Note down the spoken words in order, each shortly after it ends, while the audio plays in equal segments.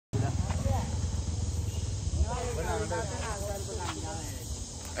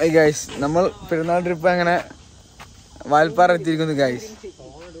Guys നമ്മൾ പെരുന്നാൾ trip അങ്ങനെ വാൽപ്പാറ എത്തിയിരിക്കുന്നു ഗൈസ്.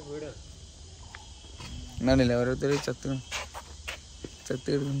 എന്നാണില്ല ഓരോരുത്തർ ചത്ത്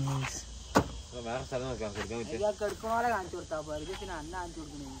കിടക്കുന്നു ഗൈസ്.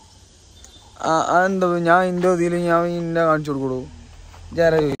 അതെന്തോ ഞാൻ ഇന്റെ ഇതിൽ ഞാൻ ഇന്നെ കാണിച്ചു കൊടുക്കൂ.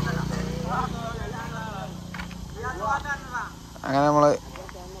 അങ്ങനെ നമ്മള്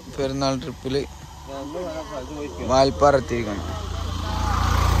പെരുന്നാൾ ട്രിപ്പില് വാൽപ്പാറ എത്തിയിരിക്കണം.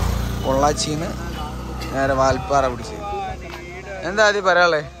 പൊള്ളാച്ചിന്ന് നേരെ വാൽപ്പാറ പിടിച്ച്. എന്താ ആദ്യം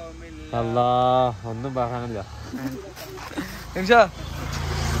പറയാളേ? ഒന്നും പറയാനില്ല.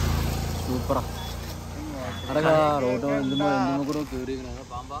 സൂപ്പറാ.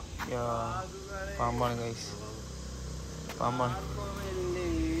 പാമ്പാണ് ഗൈസ്, പാമ്പാണ്.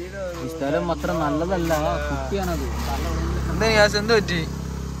 ഈ സ്ഥലം അത്ര നല്ലതല്ല, കുട്ടിയാണത്. എന്താ ഗ്യാസ് എന്ത് പറ്റി?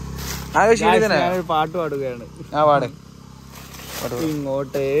 ആകെ പാട്ട് പാടുകയാണ്. ആ പാട്.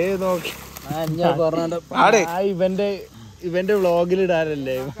 ഇങ്ങോട്ടേ നോക്കി ഇവന്റെ വ്ളോഗിൽ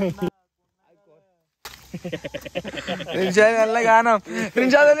ഇടാനല്ലേ. നല്ല ഗാനം.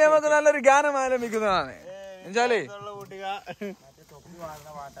 നമുക്ക് നല്ലൊരു ഗാനം ആരംഭിക്കുന്നതാണ്.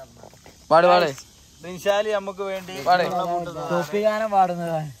 പാട് പാടേ. നമുക്ക് വേണ്ടി ഗാനം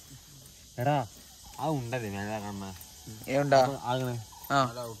പാടുന്നതാണ്. എടാ ആ ഉണ്ടല്ലേ ഏണ്ടാ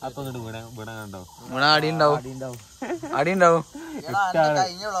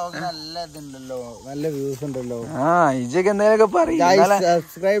നല്ല വ്യൂസ് ഉണ്ടല്ലോ. ഇജക്ക് എന്തെങ്കിലുമൊക്കെ പറയും.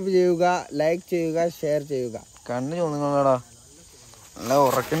 സബ്സ്ക്രൈബ് ചെയ്യുക, ലൈക്ക് ചെയ്യുക, ഷെയർ ചെയ്യുക. കണ്ണു ചോദിക്കണോടാ. നല്ല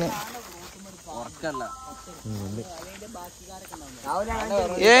ഉറക്കല്ല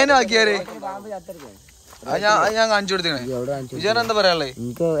ഏനാക്കിയാര് ഞാൻ കാണിച്ചു കൊടുത്തേ. വിജയൻ എന്താ പറയാളേ?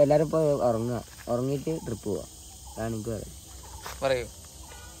 എനിക്ക് എല്ലാരും ഇപ്പൊ ഉറങ്ങിട്ട് ട്രിപ്പ് പോവാ. എനിക്ക് പറയൂ.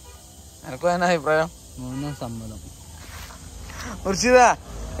 എനക്കും എന്നാ അഭിപ്രായം? മൂന്നാം സമ്മതം. മുർഷിദ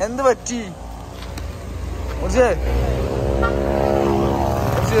എന്ത് പറ്റി? മുർഷിദ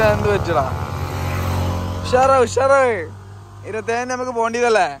എന്ത് പറ്റടാ? ഉഷാറാവ് 27 നമുക്ക്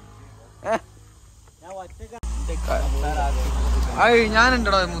പോണ്ടിയതല്ലേ?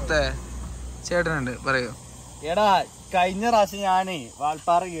 ഞാനുണ്ടോ മുത്തേ? ചേട്ടനുണ്ട്, പറയൂ. എടാ കഴിഞ്ഞ പ്രാവശ്യം ഞാനേ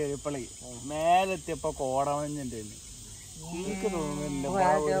വാൽപ്പാറ കയറിയപ്പോളേ മേലെത്തിയപ്പോ കോടമഞ്ഞുണ്ട്. എനിക്ക്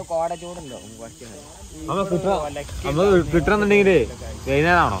കിട്ടണമെന്നുണ്ടെങ്കിലേ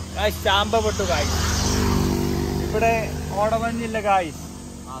വൈകുന്നേരമാണോ? ശാമ്പപ്പെട്ടു കായ്. ഇവിടെ കോടമഞ്ഞില്ല കായ്സ്.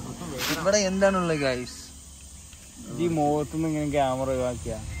 ഇവിടെ എന്താണുള്ളത് ഗൈസ്? ഈ മുഖത്തുനിന്ന് ഇങ്ങനെ ക്യാമറ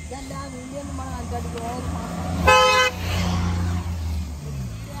ഒഴിവാക്കിയ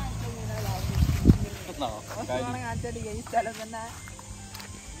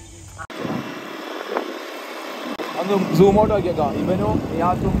ഒന്ന് സൂം ഔട്ട് ആക്കിയേക്കാം. ഇവനും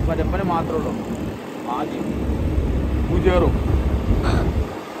യാസും വരപ്പനും മാത്രമേ ഉള്ളൂ. ആദ്യം പൂജേറും.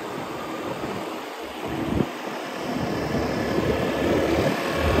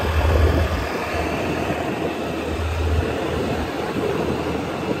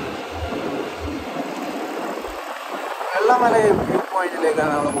 വെള്ളമല വ്യൂ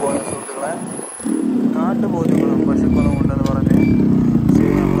പോയിന്റിലേക്കാണ് നമ്മൾ പോകുന്നത് സുഹൃത്തുക്കളെ. കാട്ടുപോത്തുകളും പശുക്കളും ഉണ്ടെന്ന് പറഞ്ഞ്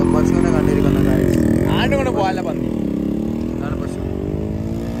നമ്മൾ പശുവിനെ കണ്ടിരിക്കുന്ന കാര്യം. ആണ്ട് കൊണ്ട് പോകാനല്ല പന്നി. ഇതാണ് പശു.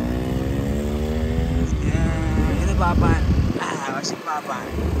 ഇത് പാപ്പാൻ. പാപ്പാൻ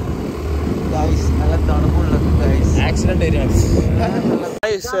നല്ല തണുപ്പുള്ള ആക്സിഡന്റ് ഏരിയ.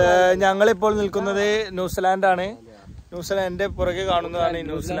 ഞങ്ങളിപ്പോൾ നിൽക്കുന്നത് ന്യൂസിലാൻഡാണ്. ന്യൂസിലാൻഡിന്റെ പുറകെ കാണുന്നതാണ്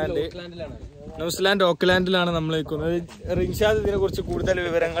ന്യൂസിലാൻഡ് ഓക്ലാൻഡിലാണ് നമ്മൾ നിൽക്കുന്നത്. റിൻഷാദ് ഇതിനെ കുറിച്ച് കൂടുതൽ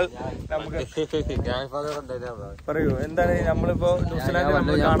വിവരങ്ങൾ നമുക്ക് പറയൂ. എന്താണ് നമ്മളിപ്പോ ന്യൂസിലാൻഡ്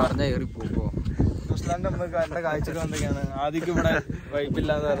നമ്മൾ കാണാൻ ന്യൂസിലാൻഡ് നമ്മൾ കണ്ട കാഴ്ചകൾ എന്തൊക്കെയാണ്? ആദ്യം ഇവിടെ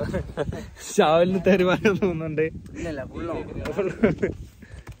വൈബില്ലാന്ന് പറഞ്ഞു ഷാവലിന് തരുമാനം തോന്നുന്നുണ്ട്.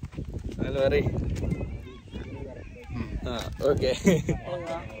 ഓക്കെ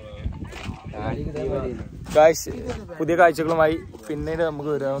ഗായ്സ്, പുതിയ കാഴ്ചകളുമായി പിന്നീട് നമുക്ക്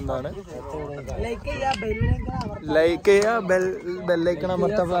വരാവുന്നതാണ്. ലൈക്ക് ചെയ്യുക, ബെല്ലൈക്കൺ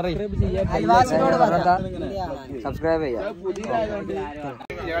അമർത്താൻ പറയും. സബ്സ്ക്രൈബ് ചെയ്യാം.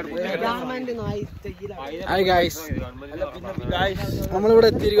 ഹായ് ഗായ്സ്, നമ്മളിവിടെ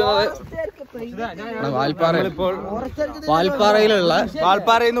എത്തിയിരിക്കുന്നത്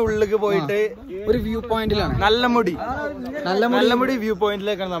വാൽപ്പാറയിൽ നിന്ന് ഉള്ളിലേക്ക് പോയിട്ട് ഒരു വ്യൂ പോയിന്റിലാണ്. നല്ലമുടി വ്യൂ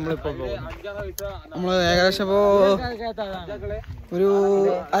പോയിന്റിലേക്കാണ് നമ്മളിപ്പോ പോകുന്നത്. നമ്മള് ഏകദേശം ഇപ്പോ ഒരു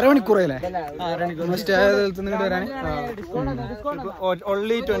അരമണിക്കൂറല്ലേ വരാൻ.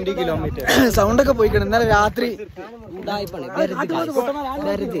 Only 20 kilometre. സൗണ്ട് ഒക്കെ പോയിക്കണം. ഇന്നലെ രാത്രി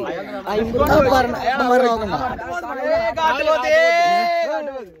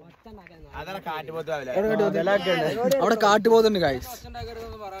അവിടെ കാട്ടുപോത്തുണ്ട് ഗൈസ്.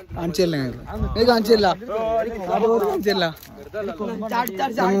 കാണിച്ചില്ല കാണിച്ചില്ല കാണിച്ചില്ല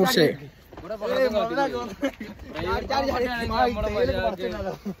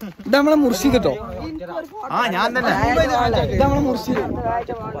ഇത് നമ്മളെ മുർഷിദ് കേട്ടോ. ഞാൻ തന്നെ ഇത് നമ്മളെ മുർഷിദ്.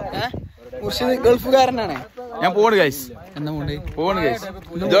 മുർഷിദ് ഗൾഫുകാരനാണ്. ഞാൻ പോണ് ഗൈസ്. എന്നാ പോണ് ഗൈസ്.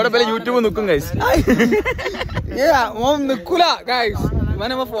 ഇതോടെ പേര് യൂട്യൂബ് നിക്കും ഗൈസ്. ഓൻ നിക്കൂല ഗൈസ്.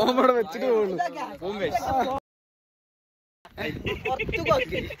 ഇവനെ ഫോൺ ഇവിടെ വെച്ചിട്ട് പോകുള്ളൂ.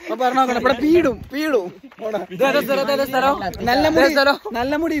 ഇവിടെ പീടും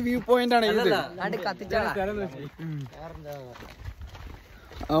നല്ല മുടി വ്യൂ പോയിന്റ് ആണ് ഇത്.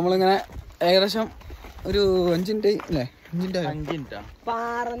 നമ്മളിങ്ങനെ ഏകദേശം ഒരു 5 മിനിറ്റ് അല്ലേ 5 മിനിറ്റ്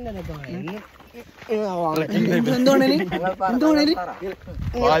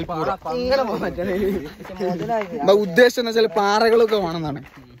ഉദ്ദേശം എന്ന് വെച്ചാൽ പാറകളൊക്കെ വേണമെന്നാണ്.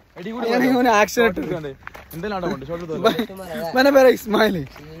 ആക്ഷൻ ഇവനെ പേര് ഇസ്മായില്.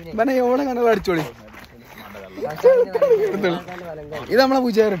 ഇവനെ എവിടെ കണ്ടത് അടിച്ചോളി. ഇത് നമ്മളെ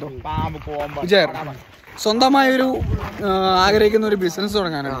വിജയർ കേട്ടോ. വിജയർ സ്വന്തമായൊരു ആഗ്രഹിക്കുന്ന ഒരു ബിസിനസ്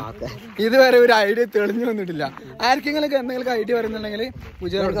തുടങ്ങാനാണ്. ഇതുവരെ ഒരു ഐഡിയ തെളിഞ്ഞു വന്നിട്ടില്ല. ആർക്കെങ്കിലും എന്തെങ്കിലും ഐഡിയ വരുന്നുണ്ടെങ്കിൽ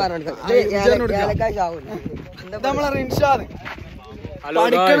നമ്മളെ റിൻഷാദ്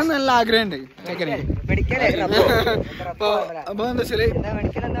പഠിക്കണം നല്ല ആഗ്രഹമുണ്ട്. അപ്പൊ എന്താ വെച്ചാല്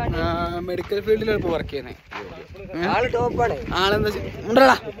മെഡിക്കൽ ഫീൽഡിലാണ് ഇപ്പൊ വർക്ക് ചെയ്യുന്നത്.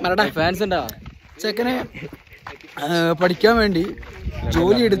 ആളെന്താ ഫാൻസ് ഉണ്ടാ ചെക്കനെ പഠിക്കാൻ വേണ്ടി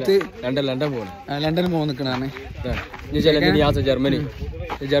ജോലി എടുത്ത് ലണ്ടനിൽ പോകുന്ന നിൽക്കണാണ്.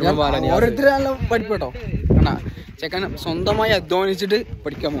 ഓരോരുത്തരെല്ലാം പഠിപ്പട്ടോ. കണ്ടാ ചെക്കൻ സ്വന്തമായി അധ്വാനിച്ചിട്ട്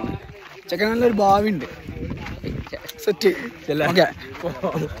പഠിക്കാൻ പോകണം. ചെക്കൻ നല്ലൊരു ഭാവി ഉണ്ട്. സെറ്റ്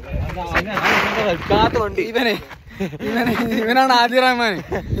ഇവനാണ് ആദ്യ റഹ്മാൻ.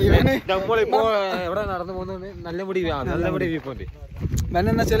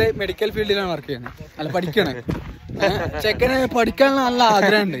 ഇവനെന്താ വെച്ചാല് മെഡിക്കൽ ഫീൽഡിലാണ് വർക്ക് ചെയ്യുന്നത്. അല്ല പഠിക്കണേ. ചെക്കന് പഠിക്കാനുള്ള നല്ല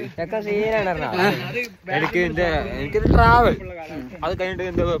ആഗ്രഹമുണ്ട്. എനിക്ക് ട്രാവൽ അത്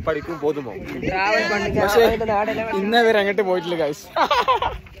കഴിഞ്ഞിട്ട് പഠിക്കും പോകുമ്പോ പക്ഷെ ഇന്നവരെ അങ്ങോട്ട് പോയിട്ടില്ല ഗൈസ്.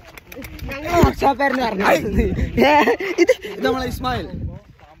 ഇത് നമ്മളെ ഇസ്മായിൽ.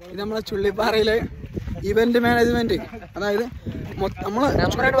 ഇത് നമ്മളെ ചുള്ളിപ്പാറയിലെ ഇവന്റ് മാനേജ്മെന്റ്. അതായത് നമ്മളെ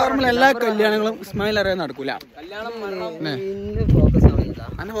ചുള്ളിപ്പാറയിലെ എല്ലാ കല്യാണങ്ങളും ഇസ്മായിൽ അറിയാൻ നടക്കൂല.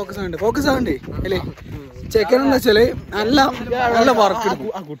 ഫോക്കസ് ആവണ്ടേ അല്ലേ? ചെക്കൻ എന്താ വെച്ചാല് നല്ല വർക്ക് എടുക്കും.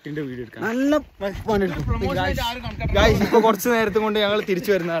 നല്ല പണിയെടുക്കും. ഇപ്പൊ കുറച്ച് നേരത്തെ കൊണ്ട് ഞങ്ങൾ തിരിച്ചു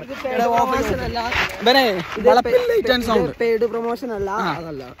വരുന്നതാണ്. വളപ്പിൽ ലൈറ്റ് ആൻഡ് സൗണ്ട്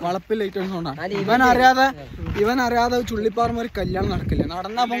വളപ്പിൽ ലൈറ്റ് ആൻഡ് സൗണ്ടാണ്. ഇവൻ അറിയാതെ ചുള്ളിപ്പാറ ഒരു കല്യാണം നടക്കില്ല.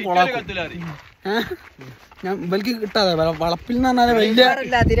 നടന്നാ അപ്പം കൊളാക്കും. ഞാൻ ഇവർക്ക് കിട്ടാതെ വളപ്പിൽ എന്ന് പറഞ്ഞാൽ വലിയ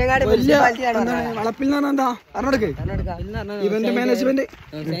വളപ്പിൽ എന്ന് പറഞ്ഞാൽ എന്താ അറിഞ്ഞെടുക്ക് ഇവന്റ് മാനേജ്മെന്റ്.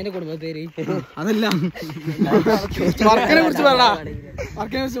 അതല്ല വർക്കിനെ കുറിച്ച് പറ.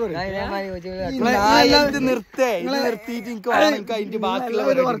 വർക്കിനെ കുറിച്ച് നിർത്തിയിട്ട് ബാക്കിയുള്ള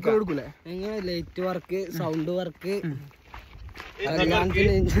വർക്ക് കൊടുക്കൂലേ? ലൈറ്റ് വർക്ക്, സൗണ്ട് വർക്ക്,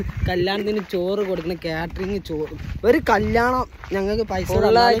 കല്യാണത്തിന് ചോറ് കൊടുക്കുന്ന കാറ്ററിംഗ്, ചോറ് ഒരു കല്യാണം ഞങ്ങൾക്ക് പൈസ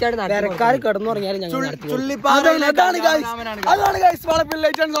തിരക്കാർ കിടന്നു പറഞ്ഞാലും ഞങ്ങൾ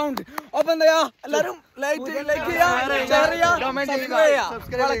സൗണ്ട്. അപ്പൊ എന്താ എല്ലാരും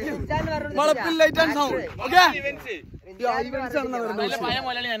വളപ്പിൽ ലൈറ്റ് ആൻഡ് സൗണ്ട്. ഓക്കെ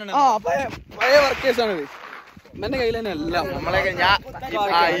പഴയ വർക്കേഴ്സ് ആണിത്. എന്റെ കയ്യിൽ തന്നെ എല്ലാം.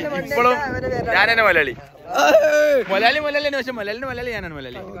 ഇപ്പോഴും ഞാൻ തന്നെ മലയാളി. മലയാളി പക്ഷെ മലയാളി ഞാനാണ്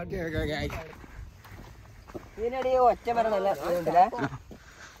മലയാളി.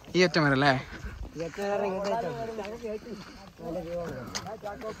 ഈ ഒറ്റ മരല്ലേ?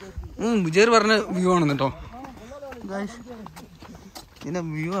 വിജയർ പറഞ്ഞ വ്യൂ ആണ് കേട്ടോ. ഇതിന്റെ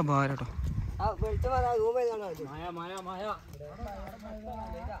വ്യൂ അപാരട്ടോ.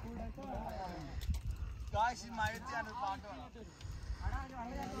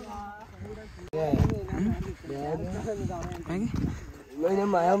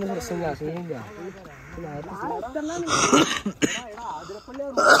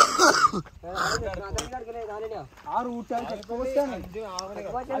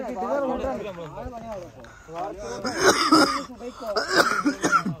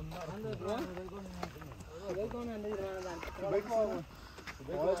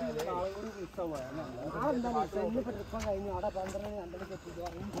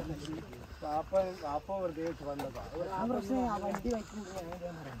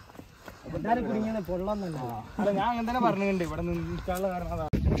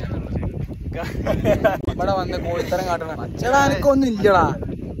 ഇവിടെ വന്ന് കോഴിത്തരം കാട്ടണം. ചേടാ എനിക്കൊന്നും ഇല്ലടാ.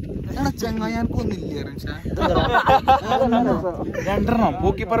 രണ്ടെണ്ണം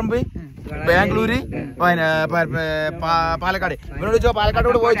പൂക്കിപ്പറമ്പ് ബാംഗ്ലൂര് പാലക്കാട് ഇവനോട് ചോദിച്ചോ പാലക്കാട്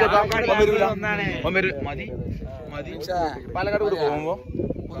പോയി ചോദിച്ചോ മതി മതി പാലക്കാട് കൂടെ പോകുമ്പോ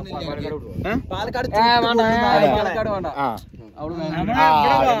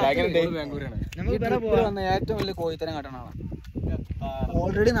ഏറ്റവും വലിയ കോഴിത്തരം കാട്ടണ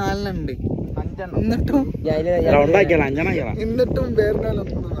ഓൾറെഡി 4 ഉണ്ട് 5 എന്നിട്ടും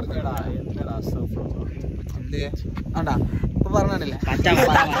വേണ്ടാ ഇപ്പൊ പറഞ്ഞില്ലേ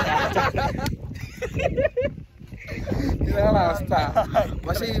ഇതാണ് അവസ്ഥ.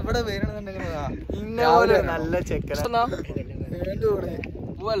 പക്ഷെ ഇവിടെ വരണമെന്നുണ്ടെങ്കിൽ നല്ല ചെക്കൻ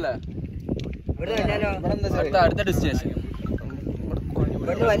പോവല്ലേ അടുത്ത ഡെസ്റ്റിനേഷൻ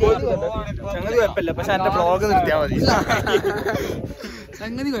സംഗതി കുഴപ്പമില്ല. പക്ഷെ എന്റെ ബ്ലോഗ് നിർത്തിയാൽ മതി.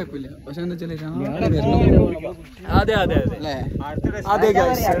 സംഗതി കുഴപ്പമില്ല. പക്ഷെ എന്താ വെച്ചാൽ അതെ അതെ അല്ലേ അതെ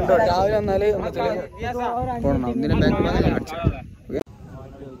രാവിലെ വന്നാല് പോണം. ഇതിന്റെ ബാക്ക് ഭാഗം കാണിച്ചു.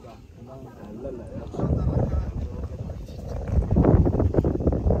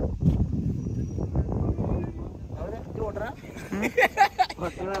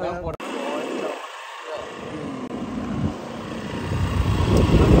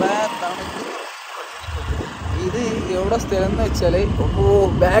 ഇത് എവിടെ സ്ഥലം എന്ന് വെച്ചാല്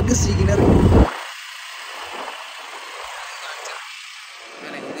ബാക്ക് സീനറി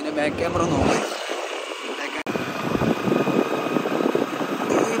ഇതിന്റെ ബാക്ക് ക്യാമറ നോക്കാം.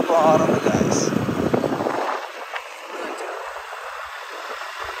 ഈ പാറ ഗൈസ്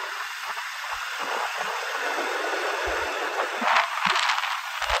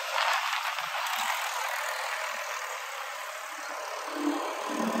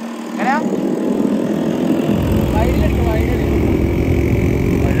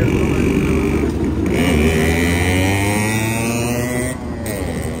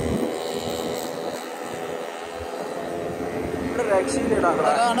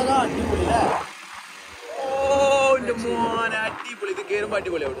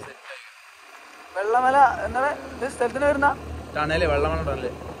വെള്ളമല എന്താ സ്ഥലത്തിന് വരുന്ന ടണല് വെള്ളമല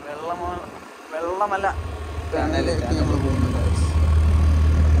ടണല് വെള്ളമല ടണല് നമ്മള് പോകുന്നുണ്ട്.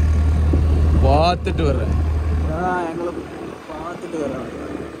 പാത്തിട്ട് വരാ ഞങ്ങള് പാത്തിട്ട് വരാ.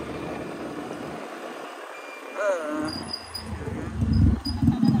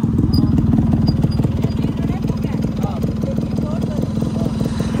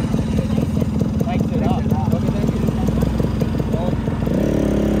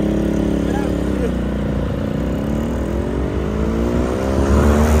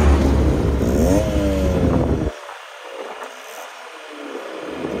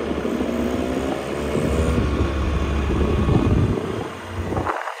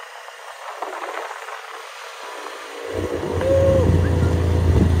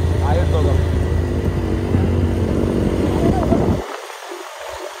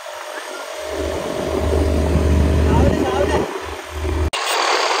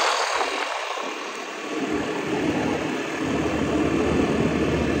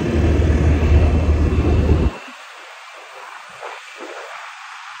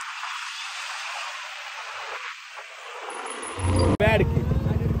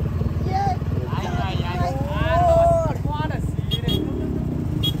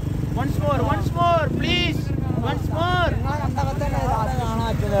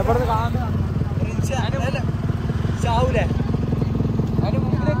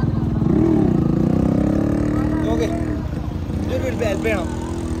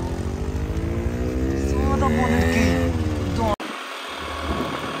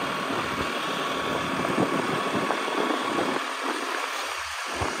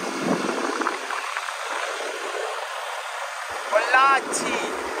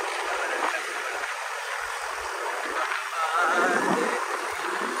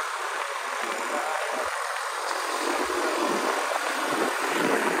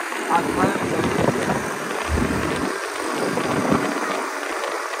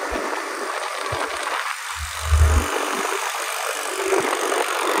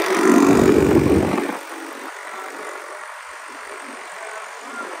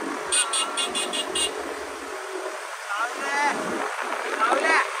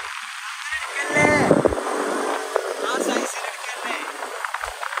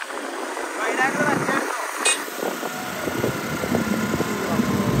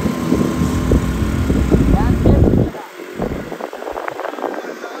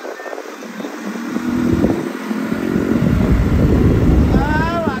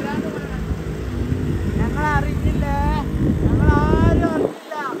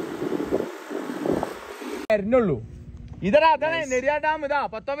 ഇതടാ അതാണ് നെരിയാ ഡാം. ഇതാ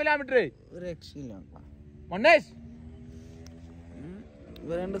 19 കിലോമീറ്റർ. ഒരു രക്ഷയില്ല. മണ്ണേഷ്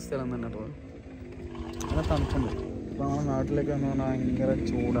ഇവരണ്ട് സ്ഥലം തന്നെ കേട്ടോ. നല്ല തണുപ്പുണ്ട്. ഇപ്പൊ നമ്മുടെ നാട്ടിലേക്ക് വന്നു പറഞ്ഞാൽ ഭയങ്കര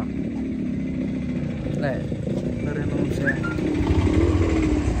ചൂടാണ് അല്ലേ? പക്ഷേ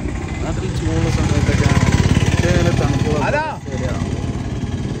നാട്ടിൽ ചൂടുള്ള സമയത്തൊക്കെയാണ് ഇതേപോലെ തണുപ്പുള്ള ശരിയാണ്.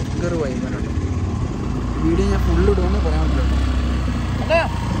 ഭയങ്കര വൈകുന്നേരം കേട്ടോ. വീഡിയോ ഞാൻ ഫുള്ള് ഇടുമെന്ന് പറയാൻ പറ്റില്ല.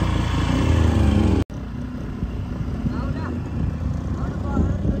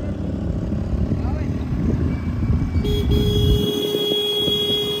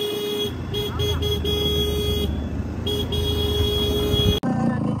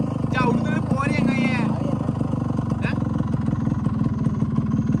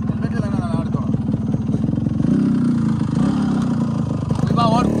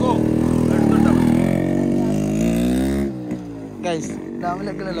 Guys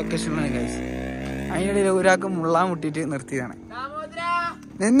ഡാമിലൊക്കെയുള്ള ലൊക്കേഷനാണ് guys. അതിനിടയിൽ ഒരാൾക്ക് മുള്ളാൻ മുട്ടിയിട്ട് നിർത്തിയതാണ്.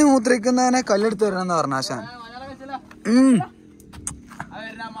 നിന്ന് മൂത്രിക്കുന്നതിനെ കല്ലെടുത്ത് വരണമെന്ന് പറഞ്ഞ ആശാൻ.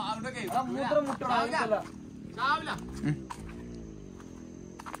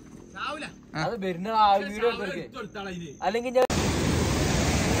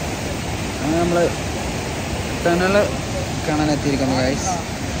 നമ്മള് ടണല് കാണാൻ എത്തിയിരിക്കുന്നു ഗൈസ്.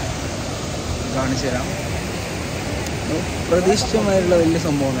 കാണിച്ചു തരാം. പ്രതീക്ഷിതമായിട്ടുള്ള വലിയ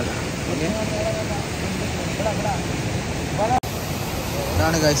സംഭവങ്ങളല്ല. ഓക്കെ,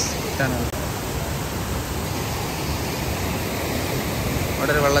 ഇതാണ് ഗൈസ് ടണൽ.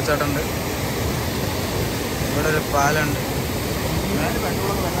 ഇവിടെ ഒരു വെള്ളച്ചാട്ടമുണ്ട്, ഇവിടെ ഒരു പാലമുണ്ട്,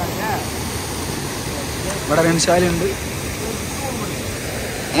 ഇവിടെ രൺശാലുണ്ട്.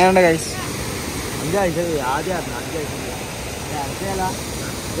 എങ്ങനെയുണ്ട് ഗൈസ്?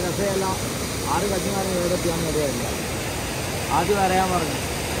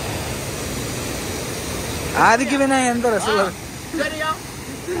 ആദ്യം പിന്നെ എന്താ രസമുള്ളത്?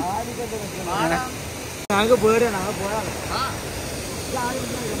 ഞങ്ങൾക്ക് പേടിയാണ്, ഞങ്ങൾ പോയാണ്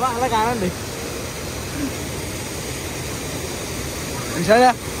കാണണ്ടേ.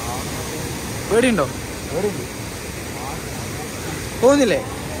 പേടിയുണ്ടോ? പോകുന്നില്ലേ?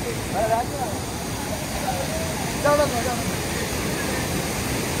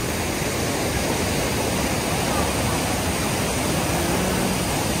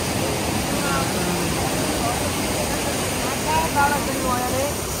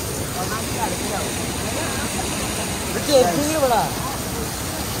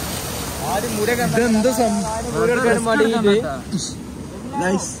 ആദ്യം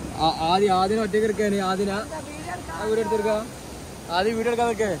ഒറ്റയ്ക്ക് എടുക്കാന് ആദ്യം വീഡിയോ എടുത്തെടുക്ക. ആദ്യം വീഡിയോ എടുക്കാൻ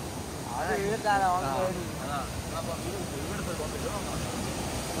നിൽക്കേ.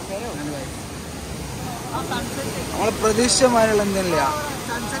 നമ്മളെ പ്രതീക്ഷിതമായുള്ള എന്തില്ല.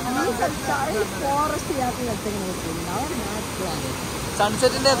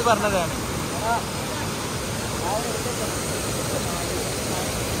 സൺസെറ്റിന്റെ അത് പറഞ്ഞതാണ്.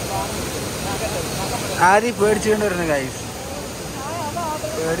 ആദ്യം പേടിച്ചുകൊണ്ട് വരുന്ന ഗൈസ്.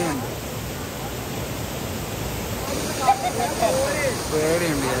 പേടിയുണ്ട്,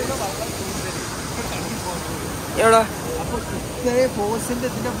 പേടിയുണ്ട് ഗൈസ്. എവിടാ? ഫോഴ്സിന്റെ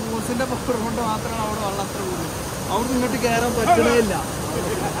പവർ കൊണ്ട് മാത്രമാണ് അവിടെ വെള്ളം അത്ര കൂടുതൽ. അവിടെ ഇങ്ങോട്ട് കയറാൻ പറ്റണേ ഇല്ല.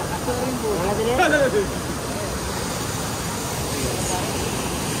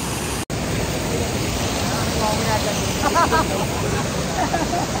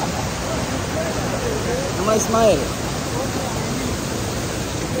 നമ്മളെ ഇസ്മായിൽ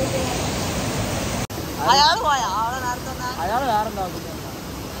അയാൾ വേറെ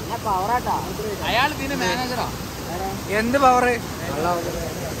പവറാട്ടാ. അയാൾ ഇതിന്റെ മാനേജറാ. എന്ത് പവറ്?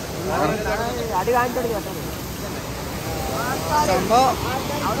 അടി കാണിച്ചോടി സംഭവം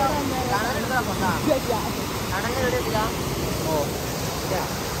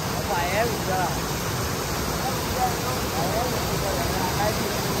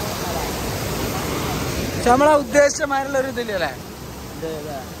നമ്മളെ ഉദ്ദേശമായിട്ടുള്ള ഒരു ഇതില്ലേ?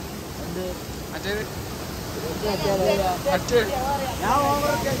 മറ്റേത്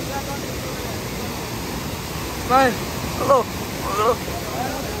ഹലോ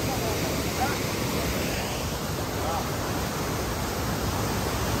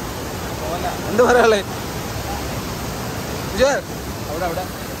എന്ത് പറയാളേ?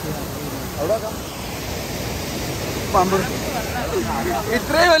 പമ്പ്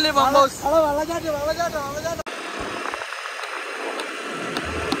ഇത്രയും വലിയ പമ്പ് ഹൗസ്. വെള്ളച്ചാട്ടം.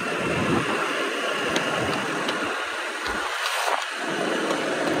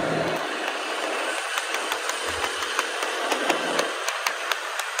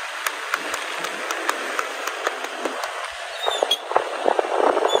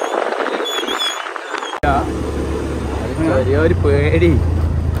 ചെറിയൊരു പേടി.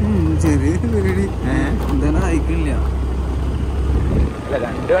 ചെറിയൊരു പേടി എന്താണ് അയക്കില്ല. അല്ല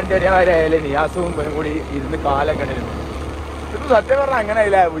 2 വണ്ടി ഒരേ ആയാലേ നിയാസും ഇവനും കൂടി ഇരുന്ന് കാലൊക്കെ ഇരുന്നു. ഇത് സത്യം പറഞ്ഞാൽ അങ്ങനെ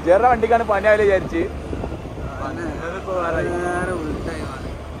ആയില്ല. വിജയറുടെ വണ്ടിക്കാണ് പനിയാവില്ല വിചാരിച്ച്.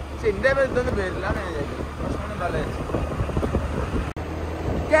 പക്ഷെ എന്റെ ഇതൊന്നും വരില്ല.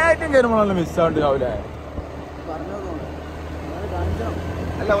 കയറ്റം കയറുമ്പോഴൊന്നും മിസ്സാവുണ്ടാവില്ലേ?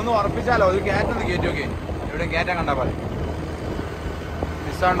 അല്ല ഒന്ന് ഉറപ്പിച്ചാലോ, ഒരു കയറ്റൊന്ന് കയറ്റി നോക്കി. എവിടെ കയറ്റാൻ കണ്ടാ പറയും.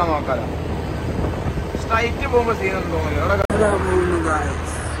 മിസ്സാവണ്ടോ നോക്കാലോ. സ്ട്രൈറ്റ് പോകുമ്പോ സീനൊന്നും തോന്നില്ല.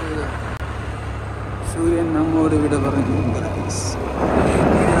 സൂര്യൻ നമ്മോട് വിട പറഞ്ഞു.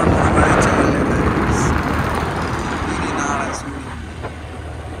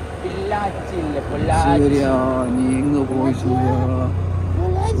 സൂര്യ നീ എങ്ക പോയി?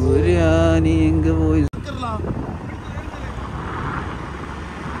 സൂര്യ നീ എങ്ക പോയി?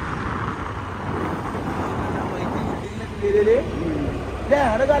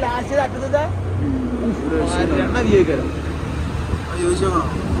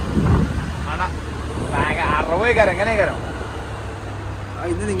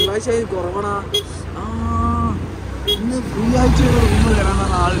 ഇന്ന് തിങ്കളാഴ്ച കുറവണാ. ഇന്ന് ഫ്രീ ആഴ്ച റൂമ് കയറാൻ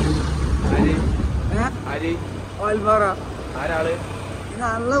ആളുണ്ട്. വാൽപ്പാറ ഇന്ന്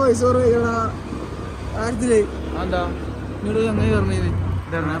നല്ല പൈസ കുറവാ കാര്യത്തില്. എന്താ ഇങ്ങോട്ട് അങ്ങനെ പറഞ്ഞത്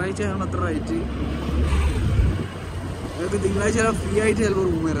ഞായറാഴ്ച ആണ് അത്ര റേറ്റ്. അതൊക്കെ തിങ്കളാഴ്ച ഫ്രീ ആയിട്ട് ചിലപ്പോൾ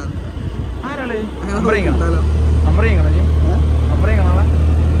റൂം വരാം.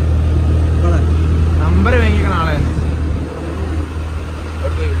 നമ്പർ വാങ്ങിക്കണ ആളെ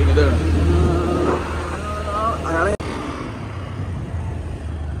അയാളെ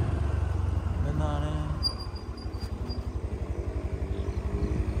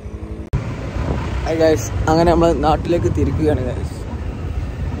ഗൈസ് അങ്ങനെ നമ്മൾ നാട്ടിലേക്ക് തിരിക്കുകയാണ് ഗൈസ്.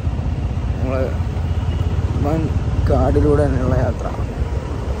 നമ്മൾ വൻ കാടിലൂടെ തന്നെയുള്ള യാത്ര.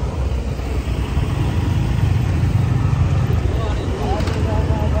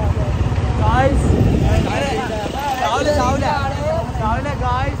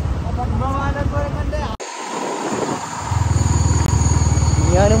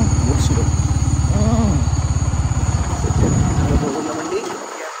 ഞാനും മുറിച്ചിടും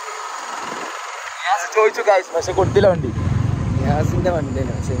ചോദിച്ചു ഗൈസ്, പക്ഷെ കൊടുത്തില്ല വണ്ടി. ഗ്യാസിന്റെ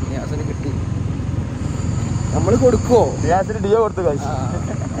വണ്ടിയാണ്. പക്ഷെ ഗ്യാസിന് കിട്ടി. നമ്മൾ കൊടുക്കുവോ? ഗ്യാസിന് ഡിയോ കൊടുത്തു ഗൈസ്.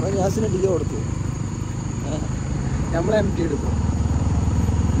 നമ്മൾ ഗ്യാസിന് ഡിയോ കൊടുത്തു. നമ്മൾ എം ടി എടുക്കും.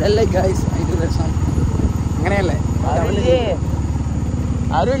 ഇതല്ലേ ഗൈസ് അതിന്റെ രസം. അങ്ങനെയല്ലേ?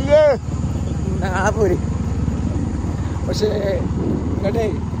 ആരുമില്ലേ? നാളെ പോര്. പക്ഷേ ഇങ്ങോട്ടേ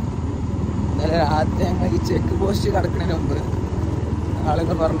ഇന്നലെ രാത്രി ഞങ്ങൾ ഈ ചെക്ക് പോസ്റ്റ് കിടക്കുന്നതിന് മുമ്പ്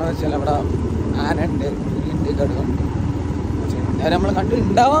ആളുകൾ പറഞ്ഞു വെച്ചാൽ അവിടെ ആനയുണ്ട്, പുലിയുണ്ട്, കടുകുണ്ട്. പക്ഷേ നേരെ നമ്മൾ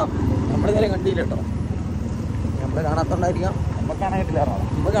കണ്ടിട്ടുണ്ടാവാം. നമ്മൾ നേരെ കണ്ടില്ല കേട്ടോ. നമ്മൾ കാണാത്തോണ്ടായിരിക്കാം. നമുക്ക് കാണാൻ കിട്ടില്ല.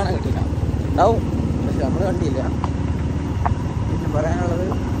 നമ്മൾ കാണാൻ കിട്ടില്ല. ഉണ്ടാവും, പക്ഷെ നമ്മൾ കണ്ടില്ല. പിന്നെ പറയാനുള്ളത്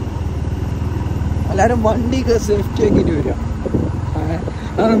എല്ലാവരും വണ്ടിയൊക്കെ സേഫ്റ്റി ആക്കിയിട്ട് വരിക.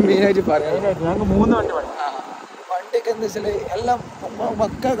 അതാണ് മെയിനായിട്ട് പറയാം. ഞങ്ങൾക്ക് 3 വണ്ടി വേണം. വണ്ടിയൊക്കെ എന്താ വെച്ചാൽ എല്ലാം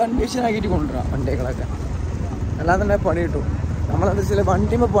പക്ക കണ്ടീഷൻ ആക്കിയിട്ട് കൊണ്ടുവരാം വണ്ടികളൊക്കെ. അല്ലാതെ തന്നെ പണി കിട്ടും. നമ്മളെന്താ വെച്ചാൽ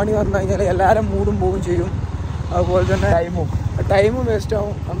വണ്ടിയുമ്പോൾ പണി വന്നു കഴിഞ്ഞാൽ എല്ലാവരും മൂടും പോവുകയും ചെയ്യും. അതുപോലെ തന്നെ ടൈമും വേസ്റ്റ്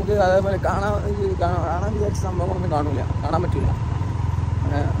ആവും നമുക്ക്. അതേപോലെ കാണാൻ വിചാരിച്ച സംഭവങ്ങളൊന്നും കാണാൻ പറ്റില്ല.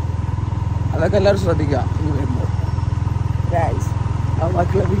 അതൊക്കെ എല്ലാവരും ശ്രദ്ധിക്കുക ഇനി വരുമ്പോൾ.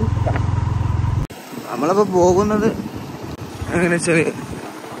 ബാക്കിയുള്ള നമ്മളിപ്പോൾ പോകുന്നത് എങ്ങനെ വെച്ചാൽ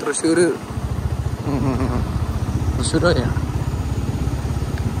തൃശ്ശൂർ വരെയാണ്.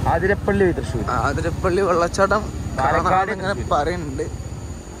 ആതിരപ്പള്ളി വെള്ളച്ചാട്ടം ഇങ്ങനെ പറയുന്നുണ്ട്.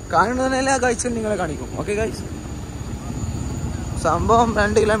 കാണുന്നതിനെല്ലാം ആ കാഴ്ച നിങ്ങളെ കാണിക്കും. Okay guys. സംഭവം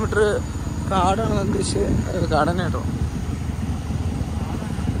 2 കിലോമീറ്റർ കാടാണ്. കാടന്നെ കേട്ടോ.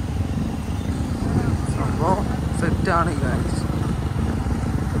 സംഭവം സെറ്റാണ് ഗൈസ്.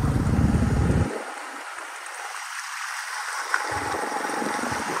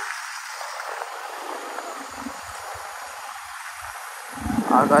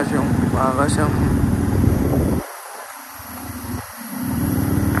 ആകാശം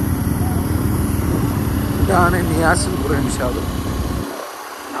ഇതാണ് നിയാസും ഷാദും.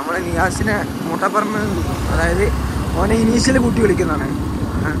 നമ്മളെ നിയാസിനെ മൂട്ടപ്പറമ്പ്, അതായത് ഓനെ ഇനീഷ്യൽ കൂട്ടി വിളിക്കുന്നതാണ്.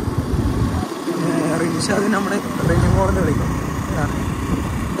 റിൻഷാദിനെ നമ്മുടെ റെനിമോളെന്ന് വിളിക്കും. ഇതാണ്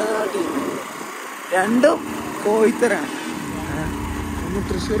ടീം. രണ്ടും കോയിത്തരാണ്. ഒന്ന്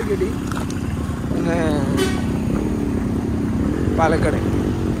തൃശ്ശൂർ കിട്ടി, ഒന്ന് പാലക്കാട്.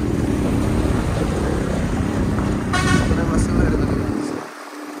 ബസ് വരുന്നുണ്ട്.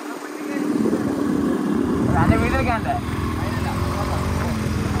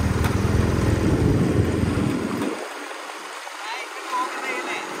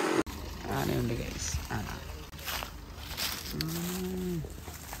 ആനയുണ്ട് ഗൈസ്. ആന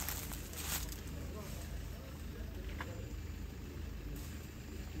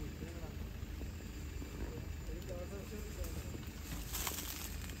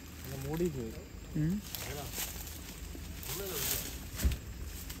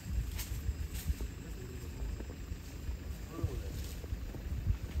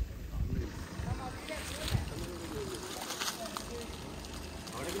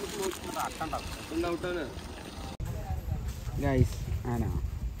ഗൈസ്.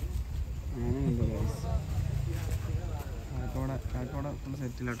 ആനയുണ്ട് ഗൈസ്. കാക്കോടെ ഫുൾ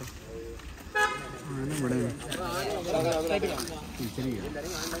സെറ്റിലാട്ടോ. ആന ഇവിടെ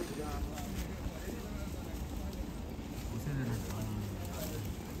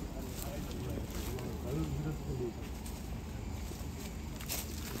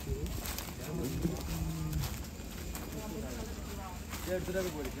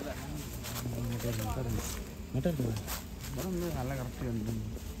നല്ല കറക്റ്റ് ഉണ്ട്.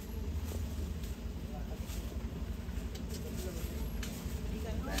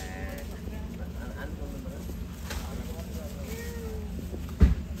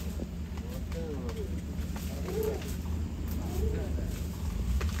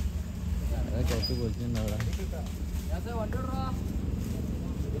 കുറച്ച് പൊളിച്ചിട്ടുണ്ടാവിടെ.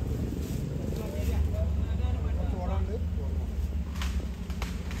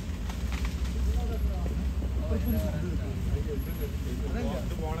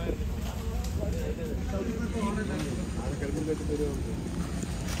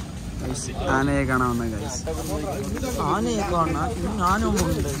 ആനയെ കാണാൻ വന്ന ഗൈസ്. ആനയെ കാണാൻ ഞാനും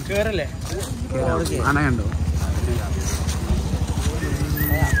ഉണ്ട്. കേറല്ലേ? ആന കണ്ടോ?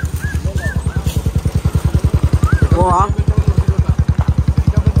 പോവാ.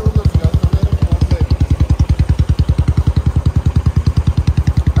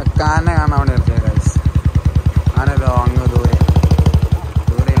 ആന കാണാൻ വേണ്ടി ഇറക്കിയ ഗൈസ്. ആനല്ലോ അങ്ങ് ദൂരെ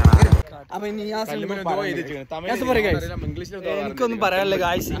എനിക്കൊന്നും പറയാനില്ല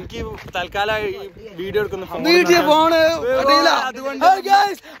ഗായ്സ്. എനിക്ക് തൽക്കാലം വീഡിയോ എടുക്കുന്നു. അതുകൊണ്ട്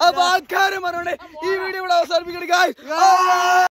ആൾക്കാര് പറഞ്ഞോണ്ട് ഈ വീഡിയോ ഇവിടെ അവസാനിപ്പിക്കണം ഗായ്സ്.